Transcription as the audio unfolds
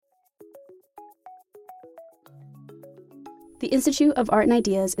The Institute of Art and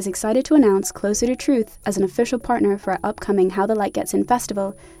Ideas is excited to announce Closer to Truth as an official partner for our upcoming How the Light Gets In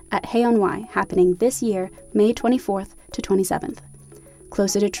festival at Hay on Wye, happening this year, May 24th to 27th.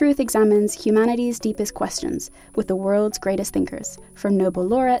 Closer to Truth examines humanity's deepest questions with the world's greatest thinkers, from Nobel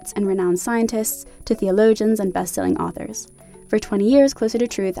laureates and renowned scientists to theologians and best-selling authors. For 20 years, Closer to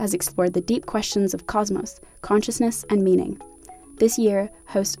Truth has explored the deep questions of cosmos, consciousness, and meaning. This year,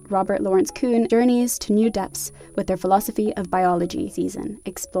 host Robert Lawrence Kuhn journeys to new depths with their Philosophy of Biology season,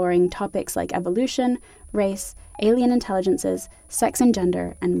 exploring topics like evolution, race, alien intelligences, sex and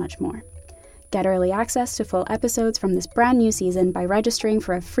gender, and much more. Get early access to full episodes from this brand new season by registering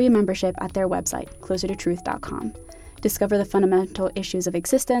for a free membership at their website, closertotruth.com. Discover the fundamental issues of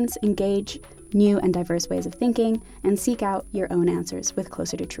existence, engage new and diverse ways of thinking, and seek out your own answers with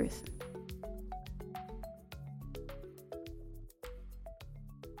Closer to Truth.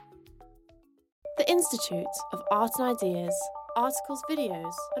 The Institute of Art and Ideas, articles,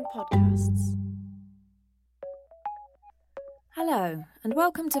 videos, and podcasts. Hello, and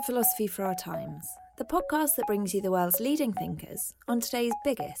welcome to Philosophy for Our Times, the podcast that brings you the world's leading thinkers on today's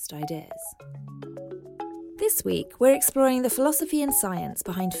biggest ideas. This week, we're exploring the philosophy and science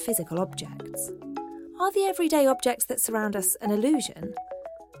behind physical objects. Are the everyday objects that surround us an illusion?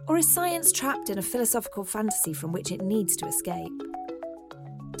 Or is science trapped in a philosophical fantasy from which it needs to escape?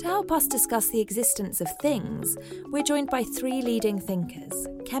 To help us discuss the existence of things, we're joined by three leading thinkers: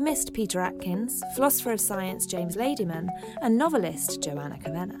 chemist Peter Atkins, philosopher of science James Ladyman, and novelist Joanna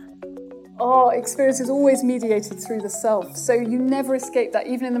Kavenna. Our experience is always mediated through the self, so you never escape that.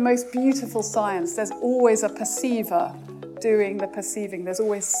 Even in the most beautiful science, there's always a perceiver doing the perceiving. There's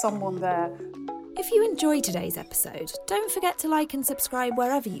always someone there. If you enjoy today's episode, don't forget to like and subscribe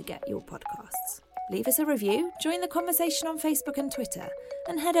wherever you get your podcasts. Leave us a review, join the conversation on Facebook and Twitter,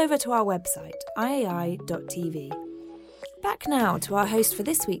 and head over to our website, iai.tv. Back now to our host for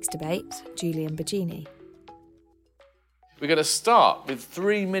this week's debate, Julian Bagini. We're going to start with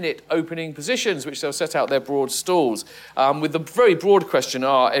 3-minute opening positions, which they'll set out their broad stalls. With the very broad question,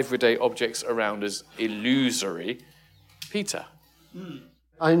 are everyday objects around us illusory? Peter?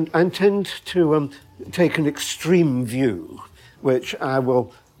 I tend to take an extreme view, which I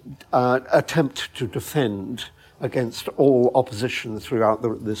will attempt to defend against all opposition throughout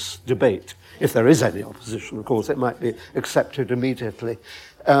this debate. If there is any opposition, of course, it might be accepted immediately.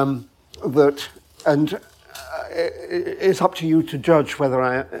 It's up to you to judge whether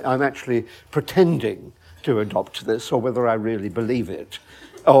I'm actually pretending to adopt this or whether I really believe it,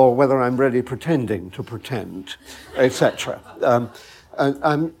 or whether I'm really pretending to pretend, etc.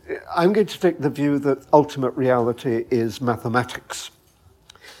 I'm going to take the view that ultimate reality is mathematics.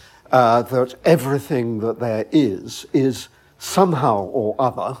 That everything that there is somehow or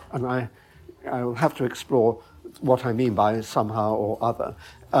other, and I will have to explore what I mean by somehow or other,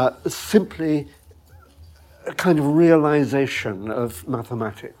 simply a kind of realization of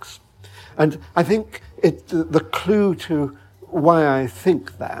mathematics. And I think the clue to why I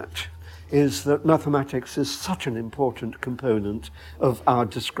think that is that mathematics is such an important component of our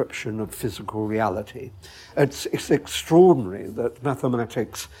description of physical reality. It's extraordinary that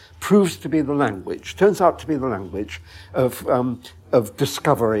mathematics proves to be the language, turns out to be the language of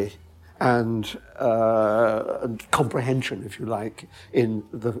discovery and comprehension, if you like, in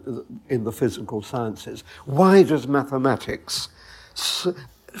the physical sciences. Why does mathematics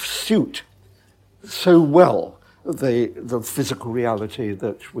suit so well the physical reality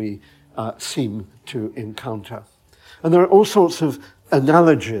that we seem to encounter? And there are all sorts of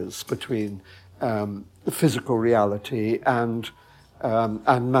analogies between physical reality and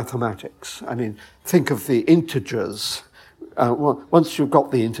mathematics. I mean, think of the integers. Once you've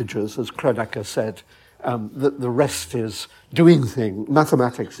got the integers, as Kronecker said, the rest is doing things.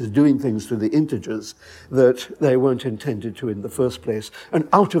 Mathematics is doing things to the integers that they weren't intended to in the first place. And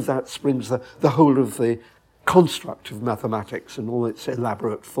out of that springs the whole of the construct of mathematics and all its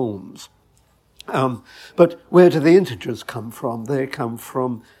elaborate forms. But where do the integers come from? They come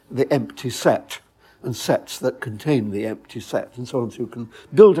from the empty set and sets that contain the empty set and so on. So you can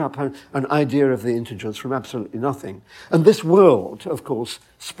build up an idea of the integers from absolutely nothing. And this world, of course,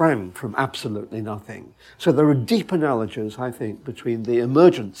 sprang from absolutely nothing. So there are deep analogies, I think, between the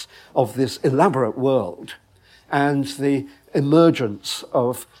emergence of this elaborate world and the emergence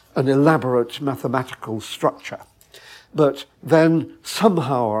of an elaborate mathematical structure. But then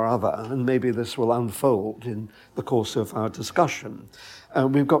somehow or other, and maybe this will unfold in the course of our discussion,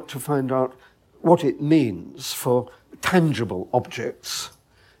 we've got to find out what it means for tangible objects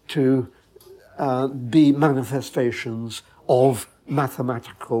to be manifestations of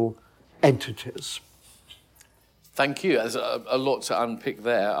mathematical entities. Thank you. There's a lot to unpick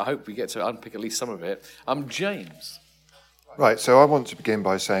there. I hope we get to unpick at least some of it. James. Right, so I want to begin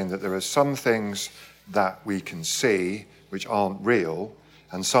by saying that there are some things that we can see which aren't real,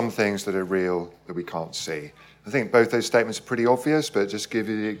 and some things that are real that we can't see. I think both those statements are pretty obvious, but just give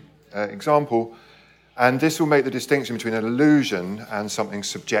you an example. And this will make the distinction between an illusion and something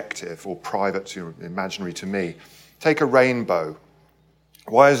subjective or private, imaginary to me. Take a rainbow.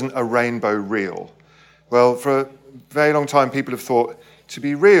 Why isn't a rainbow real? Well, for a very long time, people have thought to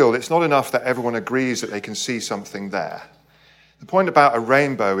be real, it's not enough that everyone agrees that they can see something there. The point about a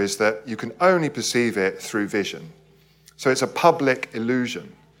rainbow is that you can only perceive it through vision. So it's a public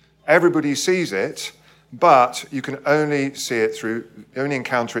illusion. Everybody sees it, but you can only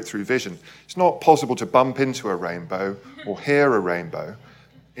encounter it through vision. It's not possible to bump into a rainbow or hear a rainbow,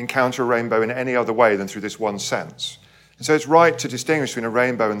 encounter a rainbow in any other way than through this one sense. And so it's right to distinguish between a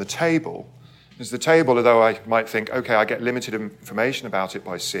rainbow and the table. Because the table, although I might think, okay, I get limited information about it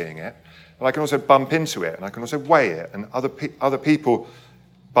by seeing it, but I can also bump into it, and I can also weigh it, and other people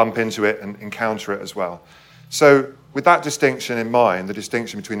bump into it and encounter it as well. So with that distinction in mind, the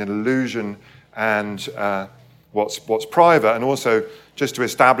distinction between an illusion and what's private, and also just to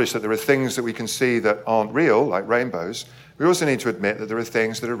establish that there are things that we can see that aren't real, like rainbows, we also need to admit that there are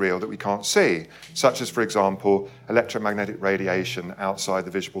things that are real that we can't see, such as, for example, electromagnetic radiation outside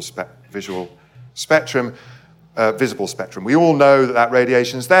the visible spectrum. We all know that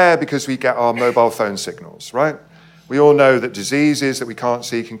radiation is there because we get our mobile phone signals, right? We all know that diseases that we can't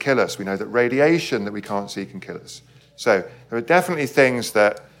see can kill us. We know that radiation that we can't see can kill us. So there are definitely things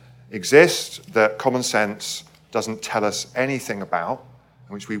that exist that common sense doesn't tell us anything about,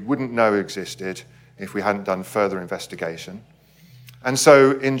 and which we wouldn't know existed if we hadn't done further investigation. And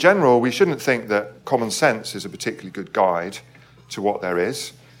so, in general, we shouldn't think that common sense is a particularly good guide to what there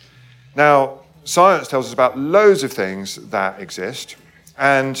is. Now, science tells us about loads of things that exist,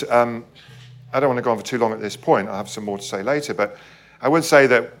 and I don't want to go on for too long at this point. I'll have some more to say later, but I would say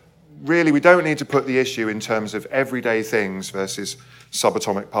that really we don't need to put the issue in terms of everyday things versus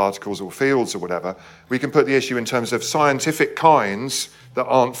subatomic particles or fields or whatever. We can put the issue in terms of scientific kinds that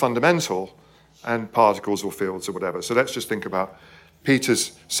aren't fundamental and particles or fields or whatever. So let's just think about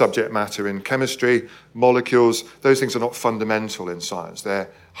Peter's subject matter in chemistry, molecules. Those things are not fundamental in science. They're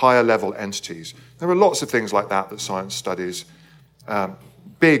higher level entities. There are lots of things like that science studies.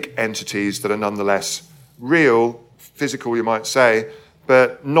 Big entities that are nonetheless real, physical you might say,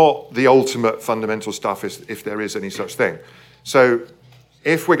 but not the ultimate fundamental stuff if there is any such thing. So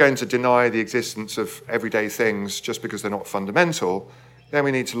if we're going to deny the existence of everyday things just because they're not fundamental, then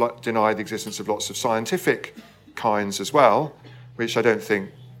we need to deny the existence of lots of scientific kinds as well, which I don't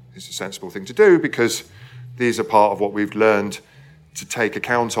think is a sensible thing to do because these are part of what we've learned to take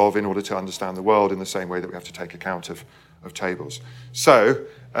account of in order to understand the world in the same way that we have to take account of tables. So,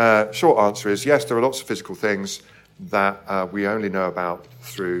 short answer is yes, there are lots of physical things that we only know about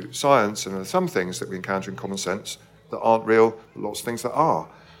through science, and there are some things that we encounter in common sense that aren't real, but lots of things that are.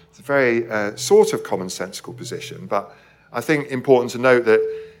 It's a very sort of commonsensical position, but I think important to note that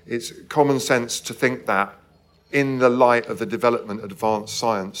it's common sense to think that in the light of the development of advanced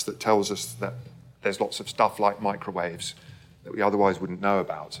science that tells us that there's lots of stuff like microwaves that we otherwise wouldn't know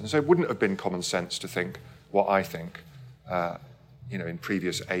about. And so it wouldn't have been common sense to think what I think, in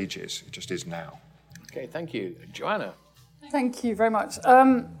previous ages. It just is now. Okay, thank you. Joanna. Thank you very much.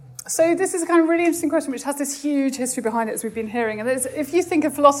 So this is a kind of really interesting question which has this huge history behind it, as we've been hearing. And if you think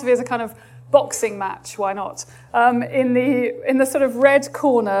of philosophy as a kind of boxing match, why not? In the sort of red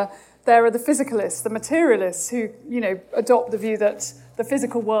corner, there are the physicalists, the materialists, who adopt the view that the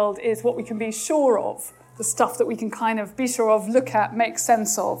physical world is what we can be sure of, the stuff that we can kind of be sure of, look at, make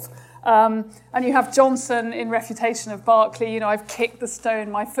sense of. And you have Johnson in refutation of Berkeley, I've kicked the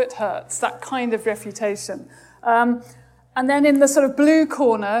stone, my foot hurts, that kind of refutation. And then in the sort of blue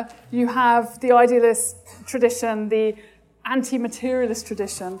corner, you have the idealist tradition, the anti-materialist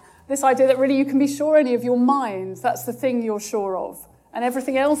tradition, this idea that really you can be sure only of your mind, that's the thing you're sure of. And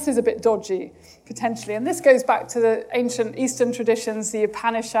everything else is a bit dodgy, potentially. And this goes back to the ancient Eastern traditions, the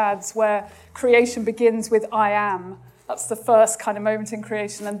Upanishads, where creation begins with I am. That's the first kind of moment in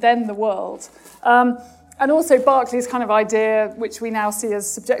creation, and then the world. And also Berkeley's kind of idea, which we now see as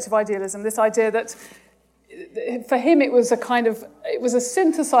subjective idealism, this idea that for him it was a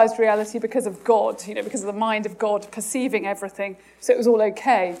synthesized reality because of God, because of the mind of God perceiving everything, so it was all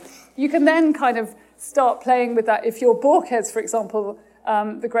okay. You can then kind of start playing with that. If you're Borges, for example,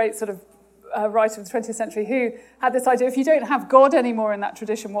 the great sort of writer of the 20th century, who had this idea, if you don't have God anymore in that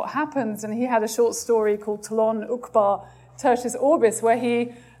tradition, what happens? And he had a short story called Talon Ukbar Tertius Orbis, where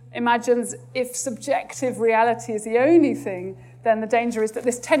he imagines if subjective reality is the only thing, then the danger is that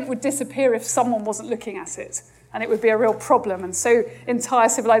this tent would disappear if someone wasn't looking at it, and it would be a real problem. And so entire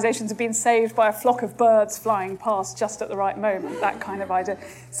civilizations have been saved by a flock of birds flying past just at the right moment, that kind of idea.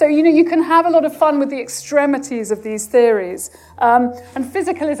 So, you can have a lot of fun with the extremities of these theories. And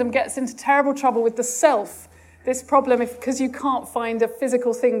physicalism gets into terrible trouble with the self. This problem, because you can't find a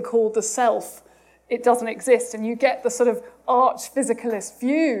physical thing called the self, it doesn't exist, and you get the sort of arch-physicalist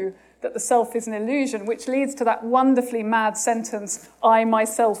view that the self is an illusion, which leads to that wonderfully mad sentence, I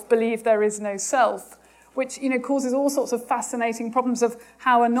myself believe there is no self, which causes all sorts of fascinating problems of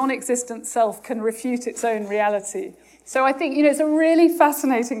how a non-existent self can refute its own reality. So I think it's a really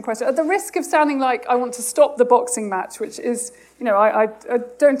fascinating question. At the risk of sounding like I want to stop the boxing match, which is, I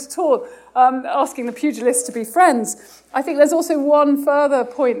don't at all, asking the pugilists to be friends, I think there's also one further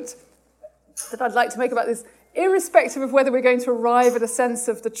point that I'd like to make about this. Irrespective of whether we're going to arrive at a sense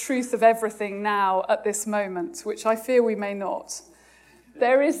of the truth of everything now at this moment, which I fear we may not,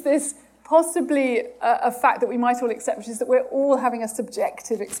 there is this possibly a fact that we might all accept, which is that we're all having a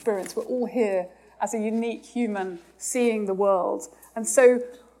subjective experience. We're all here as a unique human seeing the world. And so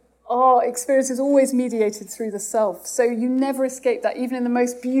our experience is always mediated through the self. So you never escape that. Even in the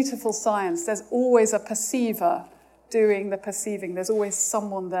most beautiful science, there's always a perceiver doing the perceiving. There's always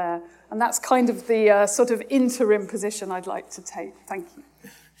someone there. And that's kind of the sort of interim position I'd like to take. Thank you.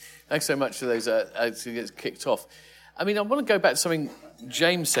 Thanks so much for those to get kicked off. I want to go back to something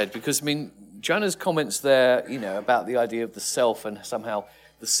James said, because, Joanna's comments there, about the idea of the self and somehow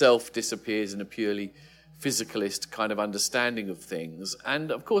the self disappears in a purely physicalist kind of understanding of things.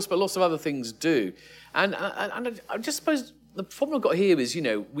 And, of course, but lots of other things do. And I just suppose the problem I've got here is,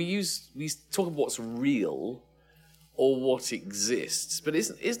 we talk about what's real or what exists. But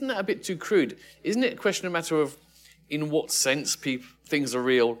isn't that a bit too crude? Isn't it a matter of in what sense things are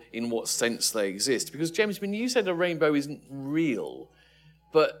real, in what sense they exist? Because, James, you said a rainbow isn't real,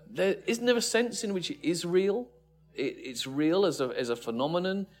 but isn't there a sense in which it is real? It's real as a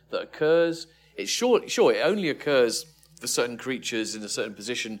phenomenon that occurs. It's sure, it only occurs for certain creatures in a certain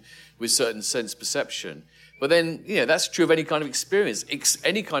position with certain sense perception. But then, that's true of any kind of experience.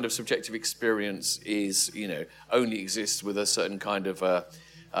 Any kind of subjective experience is, only exists with a certain kind of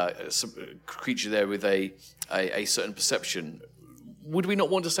creature there with a certain perception. Would we not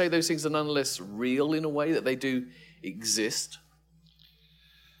want to say those things are nonetheless real in a way, that they do exist?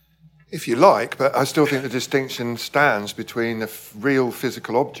 If you like, but I still think the distinction stands between a real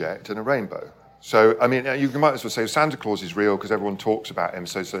physical object and a rainbow. So, you might as well say Santa Claus is real because everyone talks about him,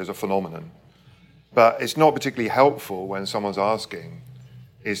 so there's a phenomenon. But it's not particularly helpful when someone's asking,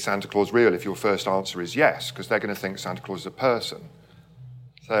 is Santa Claus real? If your first answer is yes, because they're going to think Santa Claus is a person.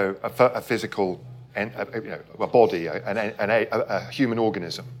 So a physical, a body, a human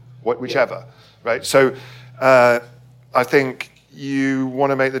organism, whichever, right? So I think you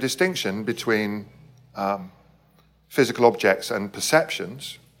want to make the distinction between physical objects and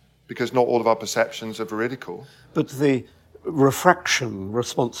perceptions, because not all of our perceptions are veridical. But the refraction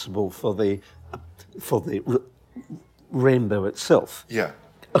responsible for the rainbow itself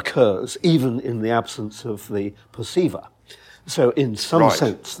occurs even in the absence of the perceiver. So in some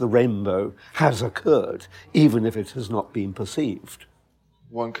sense, the rainbow has occurred, even if it has not been perceived.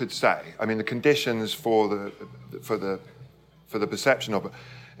 One could say. The conditions for the perception of it.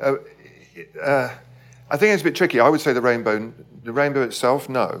 I think it's a bit tricky. I would say the rainbow itself,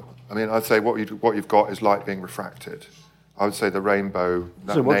 no. I'd say what you've got is light being refracted. I would say the rainbow...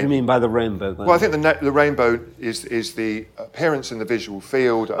 So what do you mean by the rainbow, then? Well, I think the rainbow is the appearance in the visual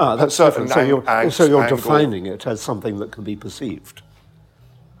field. That's different. So you're defining it as something that can be perceived.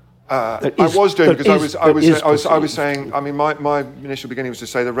 I was doing, because I was saying, my initial beginning was to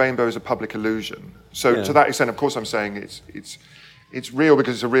say the rainbow is a public illusion. So to that extent, of course, I'm saying it's real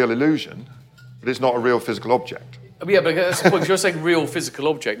because it's a real illusion, but it's not a real physical object. Yeah, but that's the point. You're saying real physical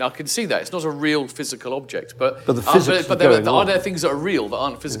object. Now, I can see that. It's not a real physical object. But the physics are there things that are real that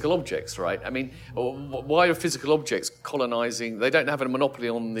aren't physical objects, right? Why are physical objects colonising? They don't have a monopoly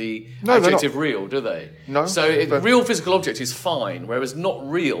on the adjective real, do they? No. So real physical object is fine, whereas not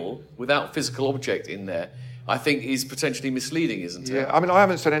real without physical object in there, I think, is potentially misleading, isn't it? Yeah, I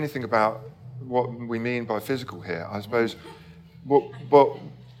haven't said anything about what we mean by physical here. I suppose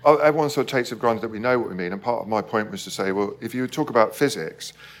everyone sort of takes it for granted that we know what we mean, and part of my point was to say, well, if you talk about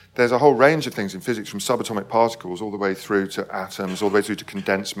physics, there's a whole range of things in physics, from subatomic particles all the way through to atoms, all the way through to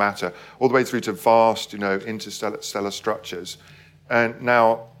condensed matter, all the way through to vast, interstellar structures. And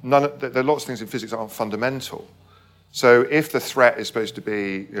now, there are lots of things in physics that aren't fundamental. So if the threat is supposed to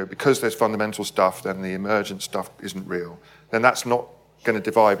be, because there's fundamental stuff, then the emergent stuff isn't real, then that's not going to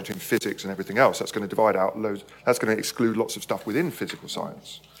divide between physics and everything else. That's going to divide out loads. That's going to exclude lots of stuff within physical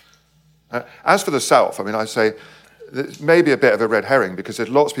science. As for the self, I mean, I say it's maybe a bit of a red herring because there's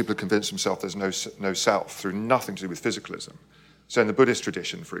lots of people who convince themselves there's no self through nothing to do with physicalism. So in the Buddhist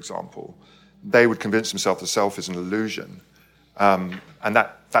tradition, for example, they would convince themselves the self is an illusion, and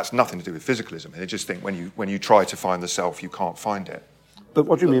that's nothing to do with physicalism. They just think when you try to find the self, you can't find it. But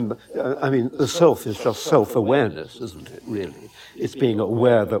what do you mean? I mean, the self is just self-awareness, isn't it, really? It's being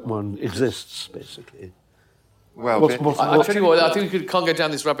aware that one exists, basically. Well, I'll tell you what, I think we can't go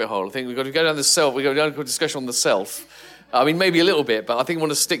down this rabbit hole. I think we've got to go down the self. We've got to go into a discussion on the self. I mean, maybe a little bit, but I think we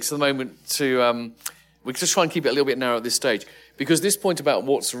want to stick to the moment to... we can just try and keep it a little bit narrow at this stage. Because this point about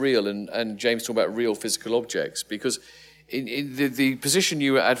what's real, and James talked about real physical objects, because in the position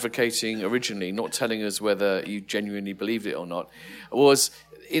you were advocating originally, not telling us whether you genuinely believed it or not, was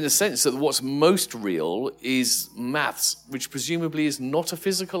in a sense that what's most real is maths, which presumably is not a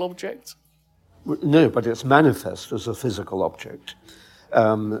physical object? No, but it's manifest as a physical object.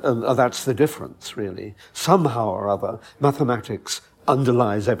 And that's the difference, really. Somehow or other, mathematics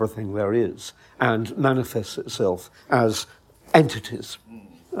underlies everything there is and manifests itself as entities.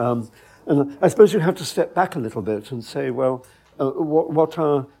 And I suppose you have to step back a little bit and say, well, what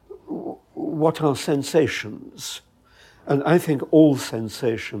are sensations? And I think all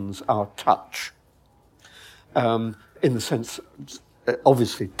sensations are touch. In the sense,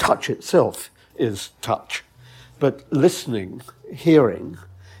 obviously, touch itself is touch. But listening, hearing,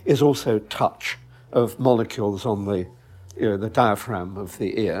 is also touch of molecules on the diaphragm of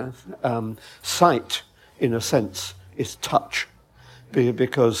the ear. Sight, in a sense, is touch,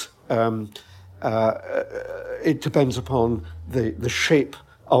 because it depends upon the shape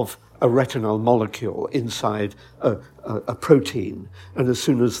of a retinal molecule inside a protein, and as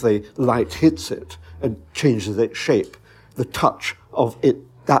soon as the light hits it and changes its shape, the touch of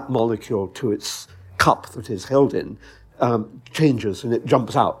that molecule to its cup that is held in changes and it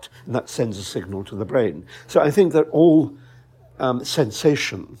jumps out, and that sends a signal to the brain. So I think that all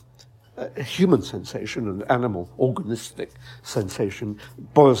sensation, human sensation and animal organistic sensation,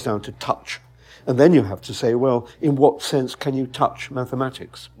 boils down to touch. And then you have to say, well, in what sense can you touch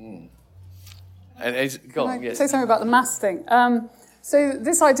mathematics? And go on, yes. Say something about the maths thing. So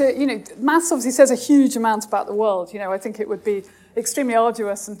this idea, maths obviously says a huge amount about the world. I think it would be extremely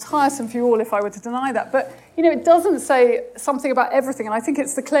arduous and tiresome for you all if I were to deny that. But, it doesn't say something about everything. And I think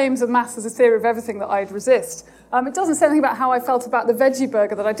it's the claims of maths as a theory of everything that I'd resist. It doesn't say anything about how I felt about the veggie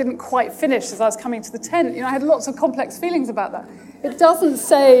burger that I didn't quite finish as I was coming to the tent. I had lots of complex feelings about that. It doesn't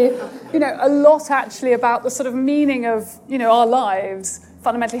say, a lot actually about the sort of meaning of, our lives,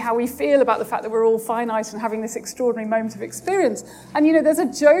 fundamentally how we feel about the fact that we're all finite and having this extraordinary moment of experience. And, there's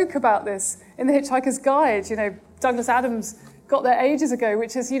a joke about this in The Hitchhiker's Guide. Douglas Adams got there ages ago,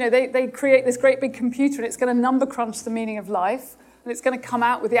 which is, they create this great big computer and it's going to number crunch the meaning of life. And it's going to come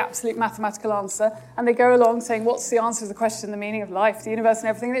out with the absolute mathematical answer. And they go along saying, what's the answer to the question, the meaning of life, the universe and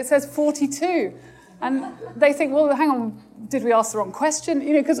everything? And it says 42. And they think, well, hang on, did we ask the wrong question?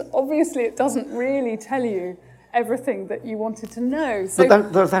 Because obviously it doesn't really tell you everything that you wanted to know. So,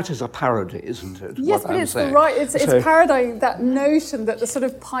 but that is a parody, isn't it? Yes, but it's parodying that notion that the sort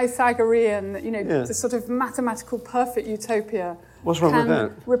of Pythagorean, the sort of mathematical perfect utopia. What's wrong with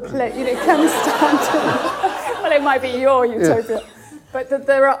that? Can stand to... Well, it might be your utopia. Yeah. But that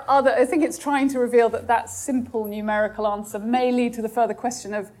there are other... I think it's trying to reveal that simple numerical answer may lead to the further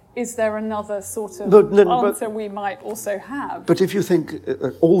question of, is there another sort of answer we might also have? But if you think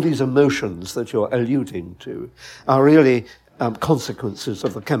all these emotions that you're alluding to are really consequences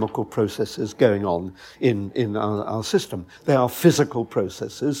of the chemical processes going on in our system. They are physical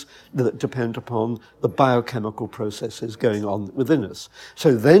processes that depend upon the biochemical processes going on within us.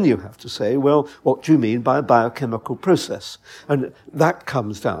 So then you have to say, well, what do you mean by a biochemical process? And that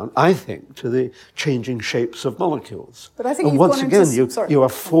comes down, I think, to the changing shapes of molecules. But I think and once again, you are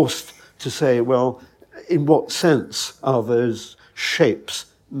forced to say, well, in what sense are those shapes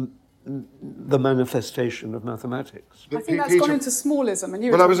the manifestation of mathematics? I think that's gone into smallism.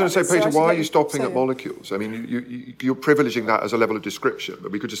 And I was going to say, Peter, why are you stopping at molecules? I mean, you're privileging that as a level of description,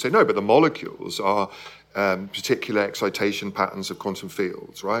 but we could just say, no, but the molecules are particular excitation patterns of quantum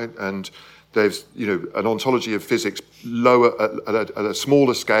fields, right? And there's, an ontology of physics lower at a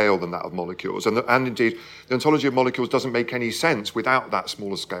smaller scale than that of molecules. And indeed, the ontology of molecules doesn't make any sense without that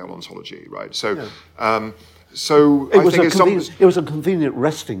smaller scale ontology, right? So... Yeah. It was a convenient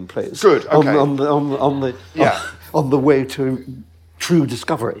resting place. Good. Okay. On the way to true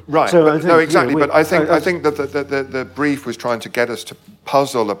discovery. Right. So exactly. But I think that the brief was trying to get us to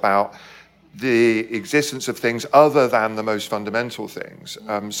puzzle about the existence of things other than the most fundamental things.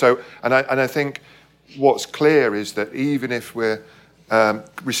 I think what's clear is that even if we're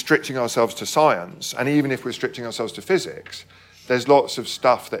restricting ourselves to science, and even if we're restricting ourselves to physics, there's lots of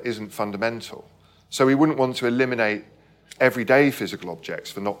stuff that isn't fundamental. So we wouldn't want to eliminate everyday physical objects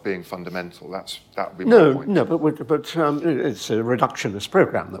for not being fundamental. That would be my point. No, but it's a reductionist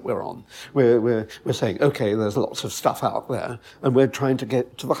program that we're on. We're saying, okay, there's lots of stuff out there, and we're trying to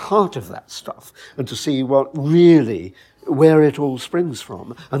get to the heart of that stuff and to see where it all springs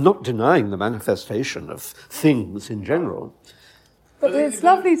from, and not denying the manifestation of things in general. But it's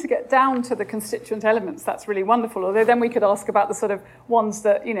lovely to get down to the constituent elements. That's really wonderful. Although then we could ask about the sort of ones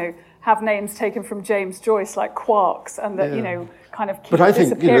that, have names taken from James Joyce, like quarks, and that, kind of keep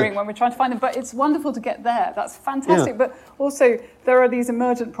disappearing when we're trying to find them. But it's wonderful to get there. That's fantastic. Yeah. But also, there are these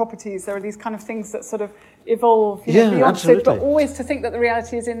emergent properties. There are these kind of things that sort of evolve beyond. Absolutely. But always to think that the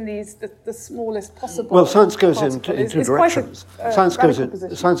reality is in these, the smallest possible. Well, science goes in two directions. Science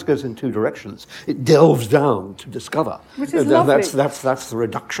goes in two directions. It delves down to discover. Which is lovely. That's the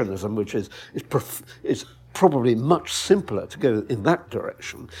reductionism, which is probably much simpler to go in that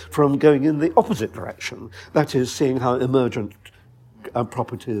direction from going in the opposite direction. That is, seeing how emergent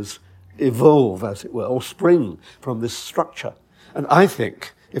properties evolve, as it were, or spring from this structure. And I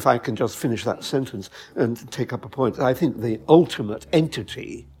think, if I can just finish that sentence and take up a point, I think the ultimate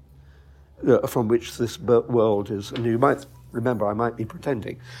entity from which this world is, and you might remember I might be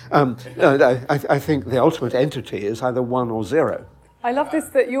pretending, I think the ultimate entity is either 1 or 0. I love this,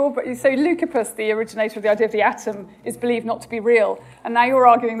 that so Leucippus, the originator of the idea of the atom, is believed not to be real, and now you're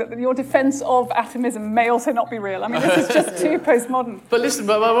arguing that your defence of atomism may also not be real. I mean, this is just too postmodern. But listen,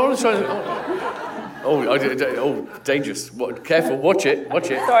 I want to try to... dangerous. Careful, watch it.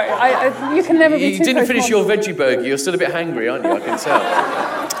 Sorry, you can never be too You didn't finish your veggie burger, you're still a bit hangry, aren't you? I can tell.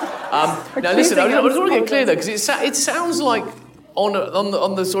 Now listen, I just want to get clear though, because it sounds like on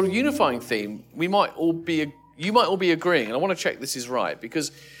the sort of unifying theme, you might all be agreeing, and I want to check this is right,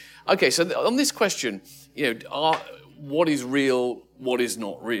 because, okay, so on this question, what is real, what is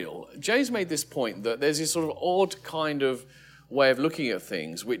not real? Jay's made this point that there's this sort of odd kind of way of looking at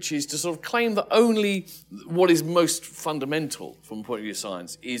things, which is to sort of claim that only what is most fundamental from the point of view of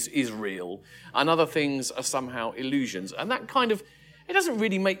science is real, and other things are somehow illusions. And that kind of, that doesn't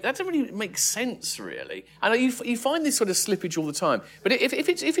really make sense, really. And you find this sort of slippage all the time. But if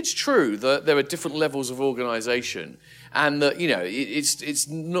it's true that there are different levels of organisation, and that it's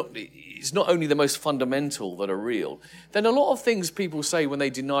not only the most fundamental that are real, then a lot of things people say when they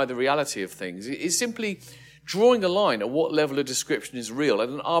deny the reality of things is simply drawing a line at what level of description is real at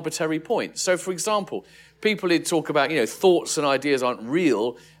an arbitrary point. So, for example, people who talk about, thoughts and ideas aren't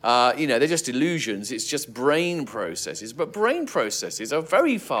real, they're just illusions, it's just brain processes. But brain processes are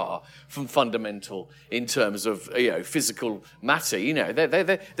very far from fundamental in terms of, physical matter.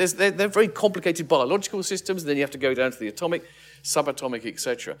 They're very complicated biological systems, and then you have to go down to the atomic, subatomic,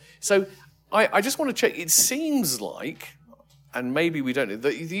 etc. So I just want to check, it seems like, and maybe we don't know,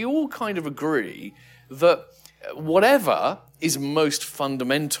 that you all kind of agree that whatever is most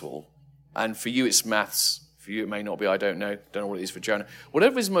fundamental, and for you it's maths, for you it may not be, I don't know what it is for Joanna,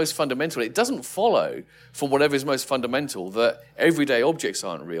 whatever is most fundamental, it doesn't follow from whatever is most fundamental that everyday objects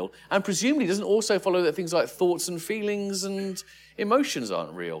aren't real, and presumably it doesn't also follow that things like thoughts and feelings and emotions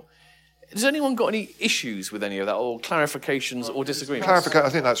aren't real. Has anyone got any issues with any of that, or clarifications or disagreements? I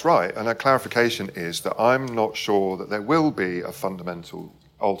think that's right, and a clarification is that I'm not sure that there will be a fundamental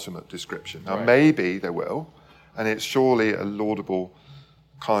ultimate description. Now, maybe there will, and it's surely a laudable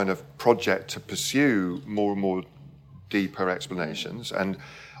kind of project to pursue more and more deeper explanations. And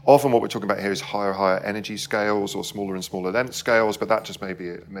often what we're talking about here is higher energy scales or smaller and smaller length scales, but that just may be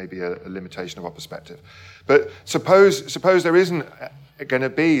a limitation of our perspective. But suppose there isn't going to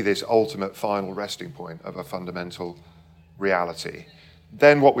be this ultimate final resting point of a fundamental reality.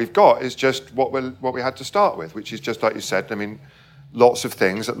 Then what we've got is just what we had to start with, which is just like you said, lots of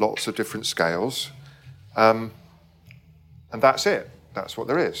things at lots of different scales, and that's it. That's what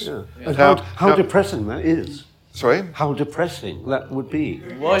there is. Yeah. And how depressing that is. Sorry? How depressing that would be.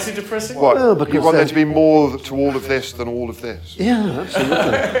 Why is it depressing? What? Well, because you want there to be more to all of this than all of this. Yeah, absolutely.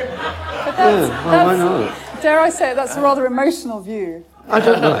 Why not? Dare I say it, that's a rather emotional view. I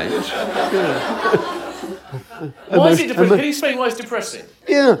don't mind. Why is it depressing? Can you explain why it's depressing?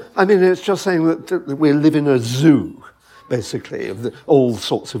 Yeah, it's just saying that we live in a zoo. basically, of all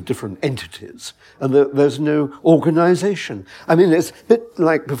sorts of different entities, and there's no organisation. I mean, it's a bit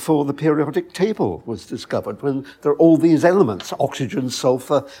like before the periodic table was discovered, when there are all these elements, oxygen,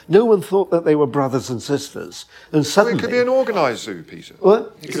 sulphur. No one thought that they were brothers and sisters. And suddenly... Well, it could be an organised zoo, Peter.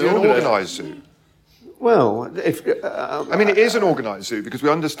 What? It could be an organised zoo. Well, I mean, it is an organised zoo because we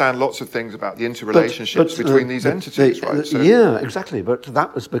understand lots of things about the interrelationships between these entities, right? So, yeah, exactly. But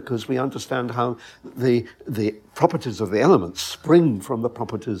that was because we understand how the properties of the elements spring from the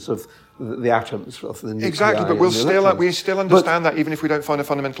properties of the atoms of the nuclei. Exactly, but we still understand that even if we don't find a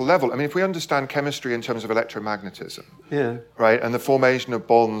fundamental level. I mean, if we understand chemistry in terms of electromagnetism, right, and the formation of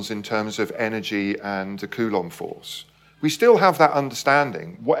bonds in terms of energy and the Coulomb force, we still have that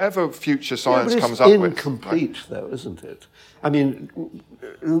understanding, whatever future science comes up with. It's incomplete, though, isn't it? I mean,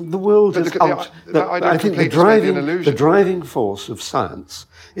 the world is out. I think the driving force of science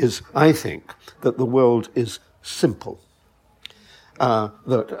is, I think, that the world is simple.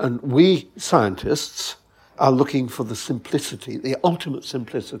 And we scientists are looking for the simplicity, the ultimate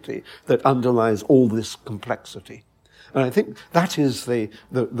simplicity that underlies all this complexity. And I think that is the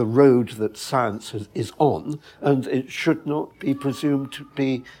road that science is on, and it should not be presumed to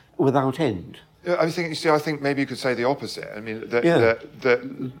be without end. I think maybe you could say the opposite. I mean,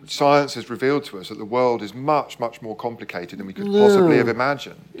 that science has revealed to us that the world is much, much more complicated than we could possibly have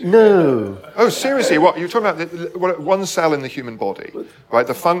imagined. No. Oh, seriously? What you're talking about? One cell in the human body, right?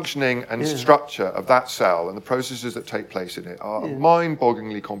 The functioning and structure of that cell and the processes that take place in it are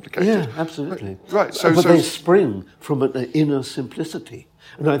mind-bogglingly complicated. Yeah, absolutely. Right. But they spring from an inner simplicity,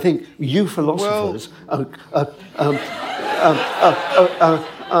 and I think you philosophers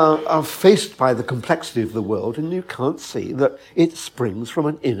are faced by the complexity of the world, and you can't see that it springs from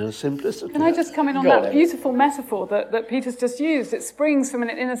an inner simplicity. Can I just come in on that beautiful metaphor that Peter's just used? It springs from an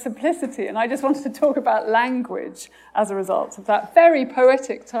inner simplicity, and I just wanted to talk about language as a result of that very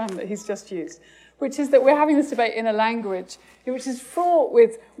poetic term that he's just used, which is that we're having this debate in a language which is fraught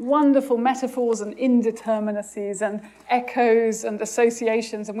with wonderful metaphors and indeterminacies and echoes and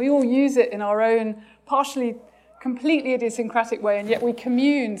associations, and we all use it in our own partially completely idiosyncratic way, and yet we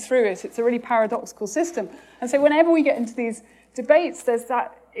commune through it. It's a really paradoxical system. And so whenever we get into these debates, there's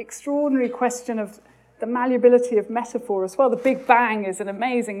that extraordinary question of the malleability of metaphor as well. The Big Bang is an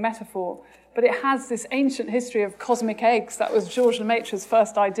amazing metaphor, but it has this ancient history of cosmic eggs. That was Georges Lemaitre's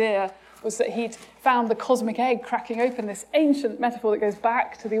first idea, was that he'd found the cosmic egg cracking open, this ancient metaphor that goes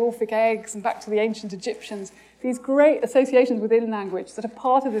back to the Orphic eggs and back to the ancient Egyptians. These great associations within language that are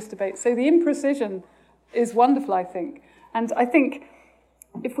part of this debate. So the imprecision is wonderful, I think. And I think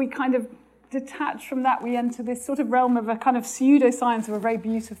if we kind of detach from that, we enter this sort of realm of a kind of pseudoscience of a very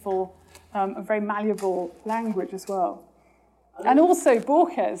beautiful, a very malleable language as well. And also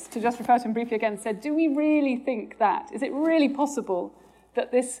Borges, to just refer to him briefly again, said, do we really think that? Is it really possible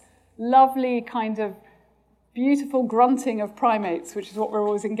that this lovely kind of beautiful grunting of primates, which is what we're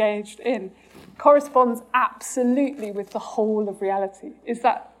always engaged in, corresponds absolutely with the whole of reality? Is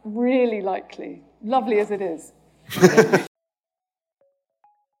that really likely? Lovely as it is.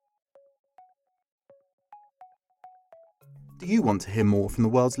 Do you want to hear more from the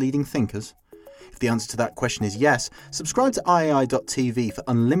world's leading thinkers? If the answer to that question is yes, subscribe to iai.tv for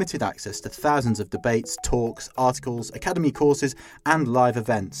unlimited access to thousands of debates, talks, articles, academy courses and live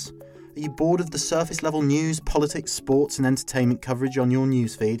events. Are you bored of the surface level news, politics, sports and entertainment coverage on your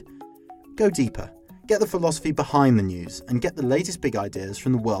newsfeed? Go deeper, get the philosophy behind the news and get the latest big ideas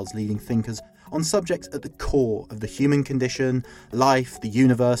from the world's leading thinkers on subjects at the core of the human condition, life, the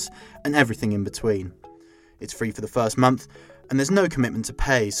universe, and everything in between. It's free for the first month, and there's no commitment to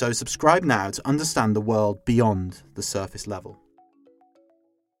pay, so subscribe now to understand the world beyond the surface level.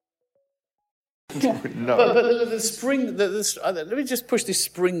 No. But the spring, let me just push this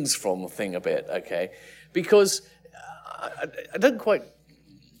springs from thing a bit, okay? Because I don't quite.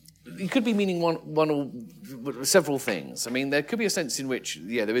 It could be meaning one or several things. I mean, there could be a sense in which,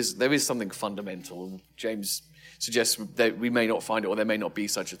 there is something fundamental. James suggests that we may not find it, or there may not be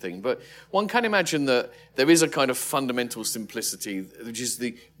such a thing. But one can imagine that there is a kind of fundamental simplicity, which is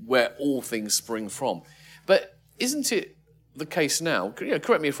where all things spring from. But isn't it the case now?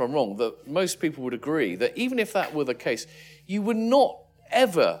 Correct me if I'm wrong. That most people would agree that even if that were the case, you would not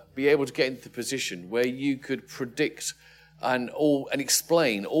ever be able to get into the position where you could predict and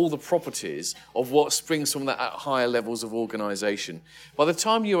explain all the properties of what springs from that at higher levels of organisation. By the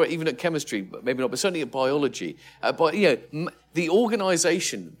time you are even at chemistry, maybe not, but certainly at biology, the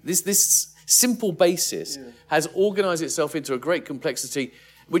organisation, this simple basis has organised itself into a great complexity,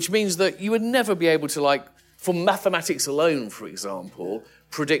 which means that you would never be able to for mathematics alone, for example,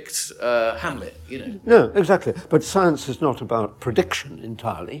 predict Hamlet, No, exactly. But science is not about prediction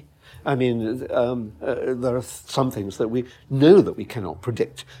entirely. I mean, there are some things that we know that we cannot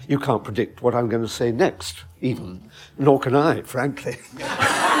predict. You can't predict what I'm going to say next, even. Nor can I, frankly.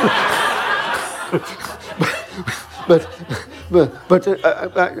 But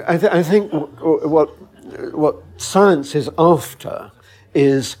I think what science is after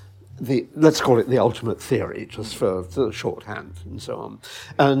is let's call it the ultimate theory, just for the shorthand and so on.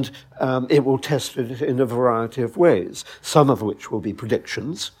 And it will test it in a variety of ways, some of which will be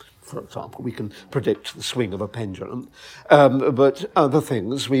predictions. For example, we can predict the swing of a pendulum, but other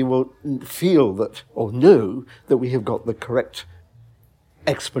things we will feel that, or know that we have got the correct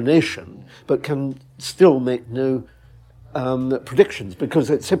explanation, but can still make no predictions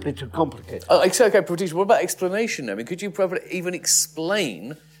because it's simply too complicated. Okay, prediction. What about explanation? I mean, could you probably even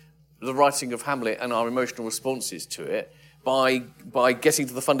explain the writing of Hamlet and our emotional responses to it by getting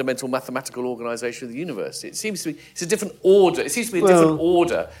to the fundamental mathematical organisation of the universe? It seems to be it's a different order. It seems to be a different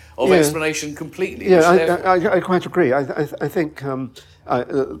order of explanation completely. Yeah, I quite agree. I think there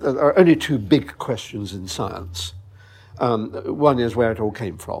are only two big questions in science. One is where it all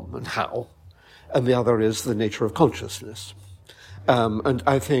came from and how, and the other is the nature of consciousness. And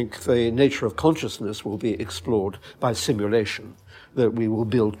I think the nature of consciousness will be explored by simulation, that we will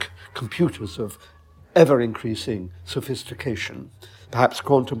build computers of ever-increasing sophistication, perhaps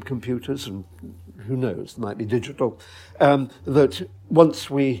quantum computers, and who knows, they might be digital, that once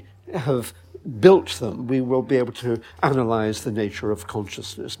we have built them, we will be able to analyse the nature of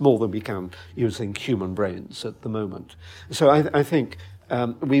consciousness more than we can using human brains at the moment. So I think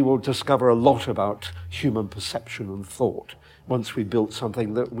we will discover a lot about human perception and thought once we built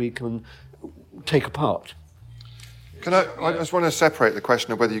something that we can take apart. I just want to separate the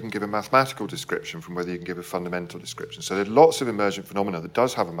question of whether you can give a mathematical description from whether you can give a fundamental description. So there are lots of emergent phenomena that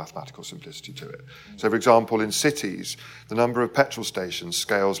does have a mathematical simplicity to it. So, for example, in cities, the number of petrol stations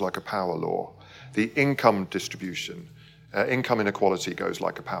scales like a power law. The income distribution, income inequality goes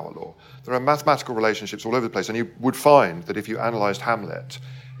like a power law. There are mathematical relationships all over the place, and you would find that if you analysed Hamlet,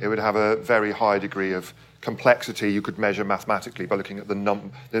 it would have a very high degree of complexity you could measure mathematically by looking at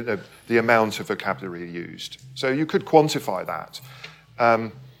the amount of vocabulary used. So you could quantify that.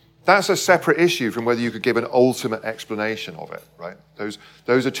 That's a separate issue from whether you could give an ultimate explanation of it, right? Those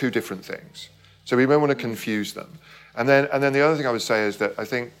are two different things. So we won't want to confuse them. And then the other thing I would say is that I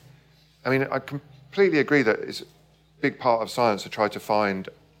completely agree that it's a big part of science to try to find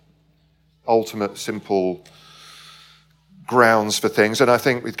ultimate, simple grounds for things. And I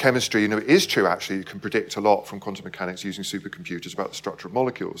think with chemistry, it is true, actually, you can predict a lot from quantum mechanics using supercomputers about the structure of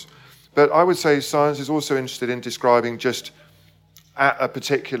molecules. But I would say science is also interested in describing just at a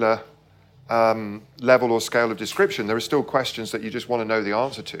particular level or scale of description, there are still questions that you just want to know the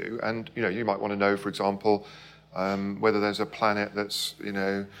answer to. And, you might want to know, for example, whether there's a planet that's,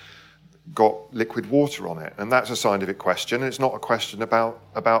 got liquid water on it. And that's a scientific question. It's not a question about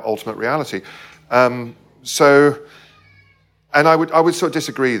ultimate reality. And I would sort of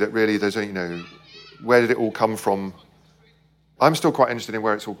disagree that really there's where did it all come from? I'm still quite interested in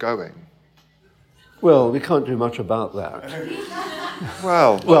where it's all going. Well, we can't do much about that.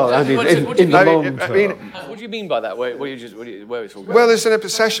 What do you mean by that? Where it's all going? Well, there's an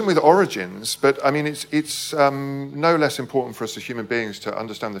obsession with origins, but it's no less important for us as human beings to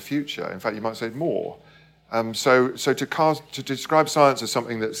understand the future. In fact, you might say more. So to describe science as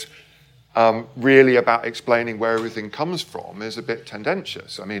something that's really about explaining where everything comes from is a bit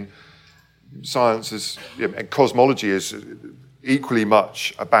tendentious. I mean, science is, cosmology is equally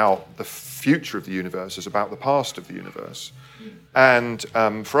much about the future of the universe as about the past of the universe. And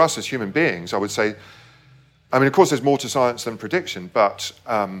for us as human beings, I would say, of course there's more to science than prediction, but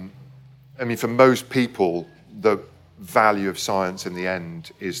for most people, the value of science in the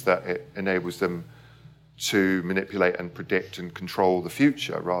end is that it enables them to manipulate and predict and control the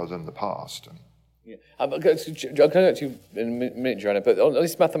future rather than the past. Yeah. I'll come back to you in a minute, Joanna, but on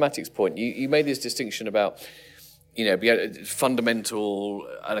this mathematics point, you made this distinction about, fundamental,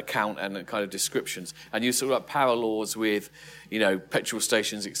 an account and kind of descriptions, and you sort of like power laws with, petrol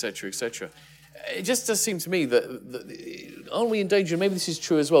stations, etc., etc. It just does seem to me that aren't we in danger, maybe this is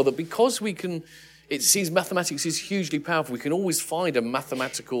true as well, that because it seems mathematics is hugely powerful, we can always find a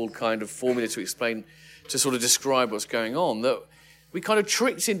mathematical kind of formula to sort of describe what's going on, that we kind of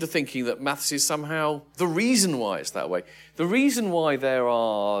tricked into thinking that maths is somehow the reason why it's that way. The reason why there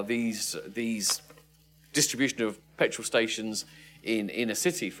are these distribution of petrol stations in a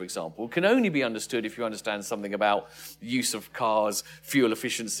city, for example, can only be understood if you understand something about use of cars, fuel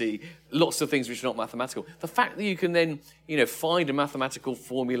efficiency, lots of things which are not mathematical. The fact that you can then, find a mathematical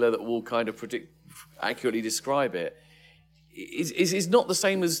formula that will kind of accurately describe it is not the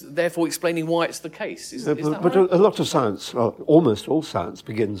same as, therefore, explaining why it's the case. Is that but right? a lot of science, almost all science,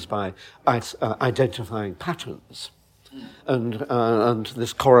 begins by identifying patterns. And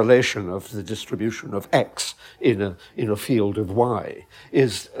this correlation of the distribution of X in a field of Y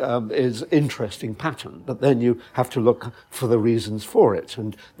is interesting pattern. But then you have to look for the reasons for it,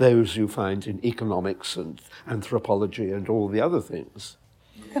 and those you find in economics and anthropology and all the other things.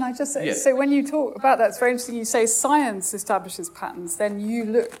 Can I just say, so when you talk about that, it's very interesting, you say science establishes patterns, then you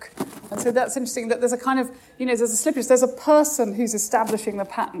look. And so that's interesting that there's a kind of, there's a slippage, there's a person who's establishing the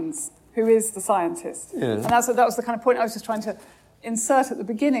patterns, who is the scientist. Yeah. And that was the kind of point I was just trying to insert at the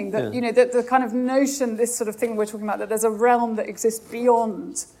beginning, that, that the kind of notion, this sort of thing we're talking about, that there's a realm that exists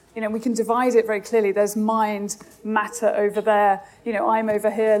beyond. We can divide it very clearly. There's mind, matter over there. I'm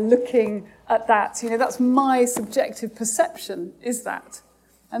over here looking at that. That's my subjective perception, is that.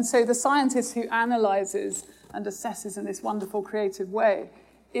 And so the scientist who analyses and assesses in this wonderful creative way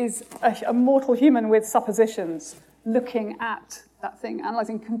is a mortal human with suppositions, looking at that thing,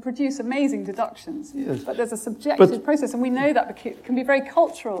 analysing, can produce amazing deductions. Yes. But there's a subjective process, and we know that it can be very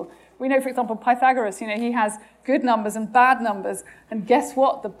cultural. We know, for example, Pythagoras, he has good numbers and bad numbers, and guess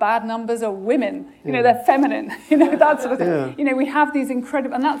what? The bad numbers are women. They're feminine, that sort of thing. Yeah. We have these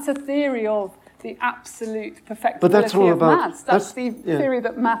incredible, and that's a theory of the absolute perfectibility of maths. That's the theory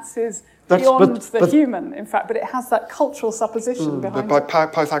that maths is beyond the human, in fact, but it has that cultural supposition behind it.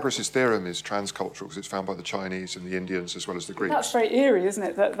 Pythagoras' theorem is transcultural because it's found by the Chinese and the Indians as well as the Greeks. That's very eerie, isn't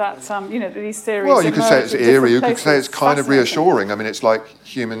it? That these theories. Well, you could say it's eerie. You could say it's kind of reassuring. I mean, it's like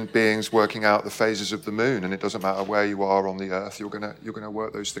human beings working out the phases of the moon, and it doesn't matter where you are on the Earth. You're gonna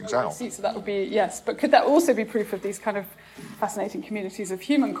work those things out. So that would be yes, but could that also be proof of these kind of fascinating communities of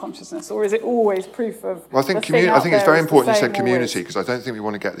human consciousness, or is it always proof of? Well, I think it's very important you said community, because I don't think we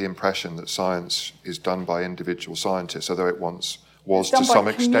want to get the impression that science is done by individual scientists, although it once was to some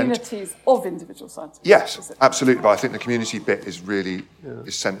extent. Communities of individual scientists. Yes, absolutely. But I think the community bit is really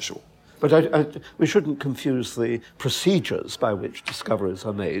essential. But we shouldn't confuse the procedures by which discoveries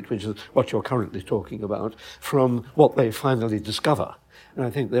are made, which is what you're currently talking about, from what they finally discover. And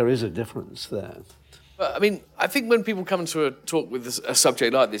I think there is a difference there. I mean, I think when people come to a talk with a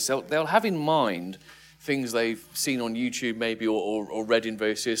subject like this, they'll have in mind things they've seen on YouTube maybe or read in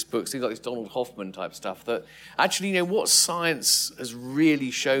various books, things like this Donald Hoffman type stuff, that actually, what science has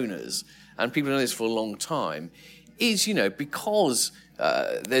really shown us, and people know this for a long time, is, because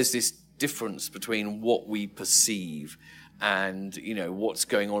there's this difference between what we perceive and, what's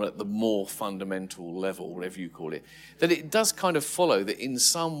going on at the more fundamental level, whatever you call it, that it does kind of follow that in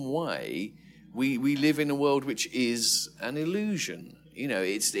some way we live in a world which is an illusion.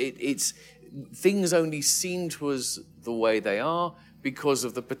 It's things only seem to us the way they are because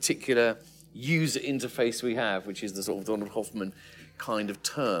of the particular user interface we have, which is the sort of Donald Hoffman kind of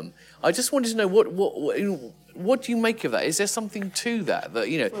term. I just wanted to know what do you make of that? Is there something to that?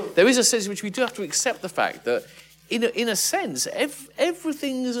 That there is a sense in which we do have to accept the fact that, in a sense,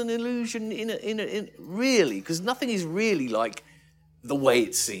 everything is an illusion. Really, because nothing is really like the way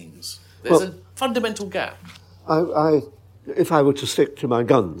it seems. There's a fundamental gap. If I were to stick to my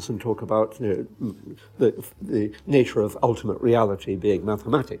guns and talk about the nature of ultimate reality being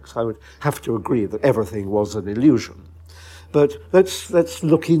mathematics, I would have to agree that everything was an illusion. But let's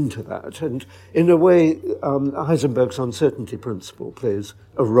look into that. And in a way, Heisenberg's uncertainty principle plays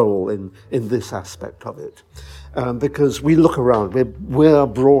a role in this aspect of it. Because we look around, we're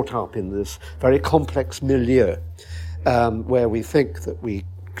brought up in this very complex milieu where we think that we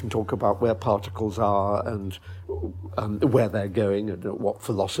can talk about where particles are and where they're going and at what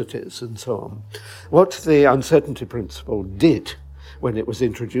velocities and so on. What the uncertainty principle did when it was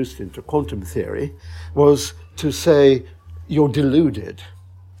introduced into quantum theory was to say, you're deluded.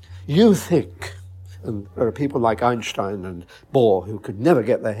 You think, and there are people like Einstein and Bohr who could never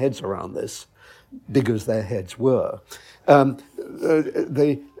get their heads around this, big as their heads were.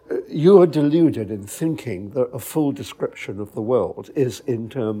 You are deluded in thinking that a full description of the world is in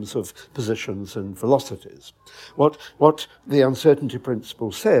terms of positions and velocities. What the uncertainty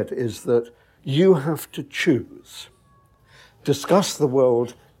principle said is that you have to choose. Discuss the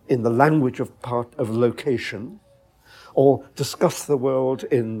world in the language of location, or discuss the world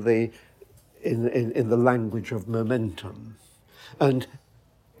in the language of momentum. And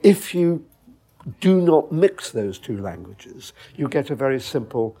if you do not mix those two languages, you get a very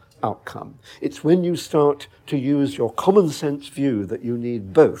simple outcome. It's when you start to use your common sense view that you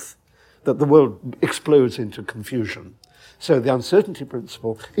need both that the world explodes into confusion. So the uncertainty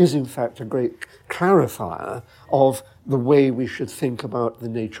principle is in fact a great clarifier of the way we should think about the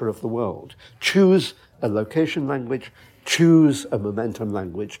nature of the world. Choose a location language, choose a momentum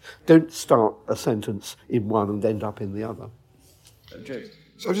language. Don't start a sentence in one and end up in the other.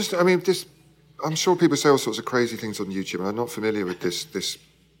 So I'm sure people say all sorts of crazy things on YouTube, and I'm not familiar with this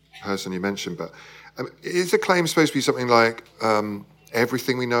person you mentioned, but is the claim supposed to be something like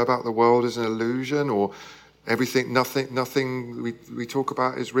everything we know about the world is an illusion, or nothing we talk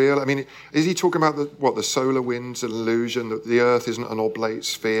about is real? I mean, is he talking about the solar wind's an illusion, that the Earth isn't an oblate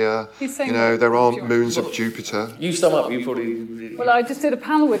sphere? He's saying there aren't moons of Jupiter. You sum up, you probably... Well, I just did a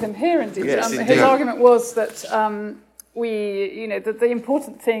panel with him here, indeed. Yes, His argument was that the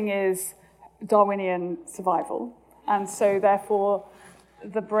important thing is Darwinian survival, and so therefore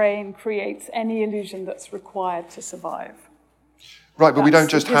the brain creates any illusion that's required to survive. Right, but we don't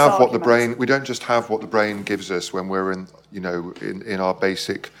just have what the brain gives us when we're in our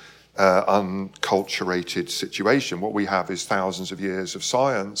basic unculturated situation. What we have is thousands of years of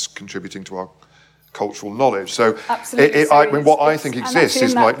science contributing to our cultural knowledge. So what I think exists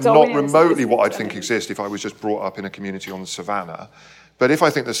is like not remotely what I'd think exists if I was just brought up in a community on the savannah. But if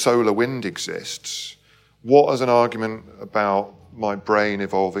I think the solar wind exists, what has an argument about my brain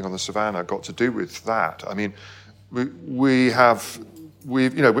evolving on the savannah got to do with that? I mean, we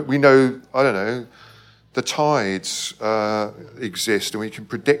know, I don't know, the tides exist and we can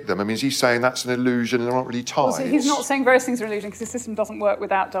predict them. I mean, is he saying that's an illusion and there aren't really tides? Well, he's not saying various things are an illusion, because his system doesn't work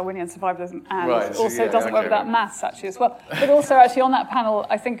without Darwinian survivalism, and doesn't work without maths, actually, as well. But also, actually, on that panel,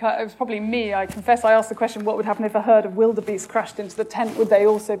 I think it was probably me, I confess, I asked the question, what would happen if a herd of wildebeest crashed into the tent? Would they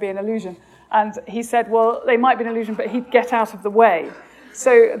also be an illusion? And he said, well, they might be an illusion, but he'd get out of the way.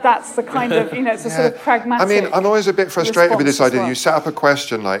 So that's the kind of, it's a sort of pragmatic. I mean, I'm always a bit frustrated with this idea. You set up a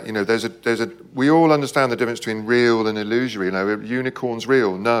question like, we all understand the difference between real and illusory. Unicorns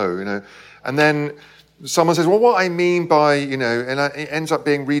real? No, and then someone says, well, what I mean by, and it ends up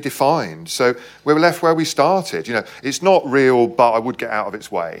being redefined. So we're left where we started. It's not real, but I would get out of its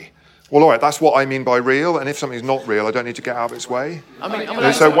way. Well, all right, that's what I mean by real, and if something's not real, I don't need to get out of its way.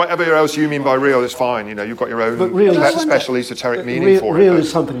 So whatever else you mean by real is fine. You've got your own special esoteric meaning for it. Real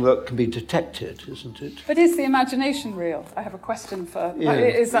is something that can be detected, isn't it? But is the imagination real? I have a question for...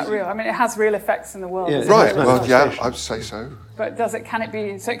 Is that real? I mean, it has real effects in the world. Yeah, right, well, yeah, I'd say so. But can it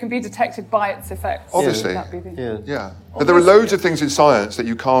be... So it can be detected by its effects? Obviously, yeah. But there are loads of things in science that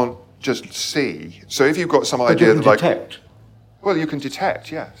you can't just see. So if you've got some idea that detect. Well, you can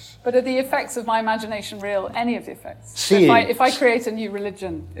detect, yes. But are the effects of my imagination real? Any of the effects? So if I create a new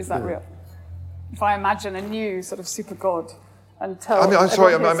religion, is that real? If I imagine a new sort of super god and tell... I'm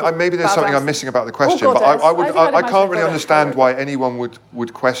sorry, maybe there's something I'm missing about the question, but I can't really understand why anyone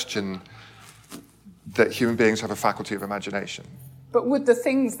would question that human beings have a faculty of imagination. But would the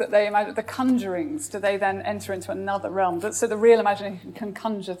things that they imagine, the conjurings, do they then enter into another realm? So the real imagination can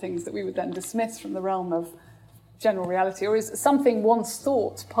conjure things that we would then dismiss from the realm of general reality, or is something once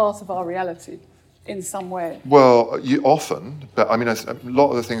thought part of our reality in some way? Well, often, but I mean, a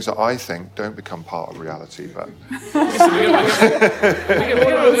lot of the things that I think don't become part of reality, but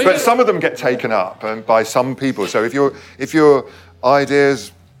but some of them get taken up by some people. So if your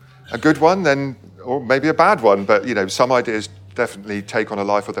idea's a good one, then, or maybe a bad one, but some ideas definitely take on a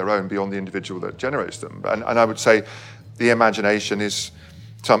life of their own beyond the individual that generates them. And I would say the imagination is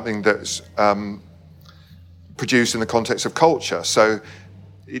something that's produced in the context of culture. So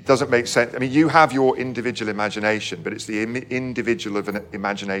it doesn't make sense. I mean, you have your individual imagination, but it's the individual of an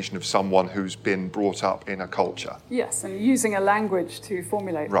imagination of someone who's been brought up in a culture. Yes, and using a language to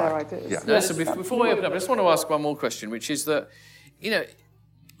formulate their ideas. Yeah. No, so before we open up, I just want to ask one more question, which is that,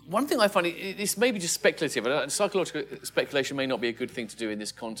 one thing I find, it's maybe just speculative, and psychological speculation may not be a good thing to do in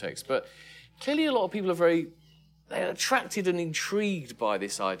this context, but clearly a lot of people are they're attracted and intrigued by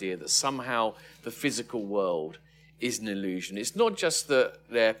this idea that somehow the physical world is an illusion. It's not just that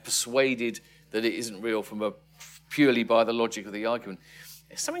they're persuaded that it isn't real purely by the logic of the argument.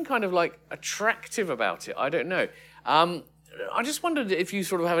 There's something kind of like attractive about it. I don't know. I just wondered if you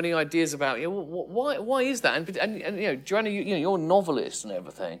sort of have any ideas about why is that? And Joanna, you're a novelist and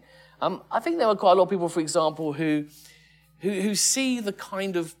everything. I think there are quite a lot of people, for example, who see the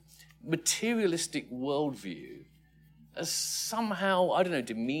kind of materialistic worldview as somehow, I don't know,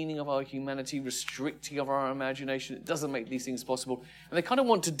 demeaning of our humanity, restricting of our imagination. It doesn't make these things possible. And they kind of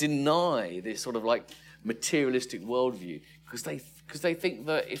want to deny this sort of like materialistic worldview because they think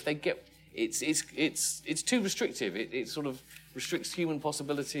that if it's too restrictive. It sort of restricts human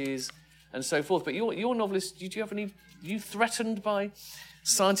possibilities and so forth. But you're a novelist. Do you have any? Are you threatened by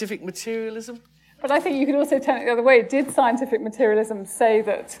scientific materialism? But I think you could also turn it the other way. Did scientific materialism say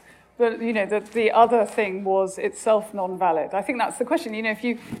that the other thing was itself non-valid? I think that's the question. If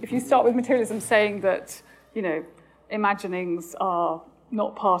you start with materialism saying that, imaginings are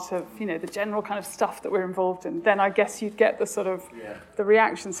not part of, the general kind of stuff that we're involved in, then I guess you'd get the sort of the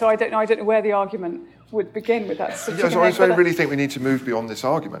reaction. So I don't know where the argument would begin with that. So I really think we need to move beyond this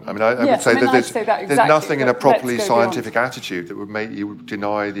argument. I mean, I would say that there's nothing in a properly scientific attitude that would make you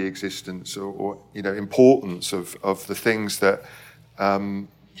deny the existence or importance of the things that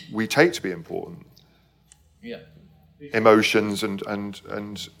we take to be important. Yeah. Emotions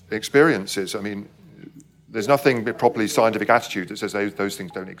and experiences. I mean, there's nothing but properly scientific attitude that says those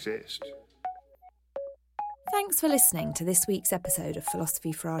things don't exist. Thanks for listening to this week's episode of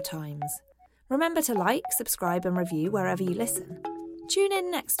Philosophy for Our Times. Remember to like, subscribe and review wherever you listen. Tune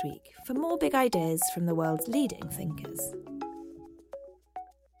in next week for more big ideas from the world's leading thinkers.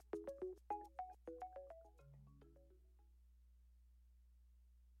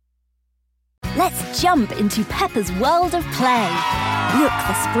 Let's jump into Peppa's world of play. Look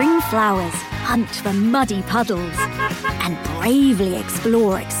for spring flowers, hunt for muddy puddles, and bravely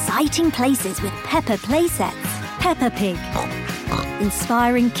explore exciting places with Peppa playsets. Peppa Pig,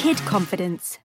 inspiring kid confidence.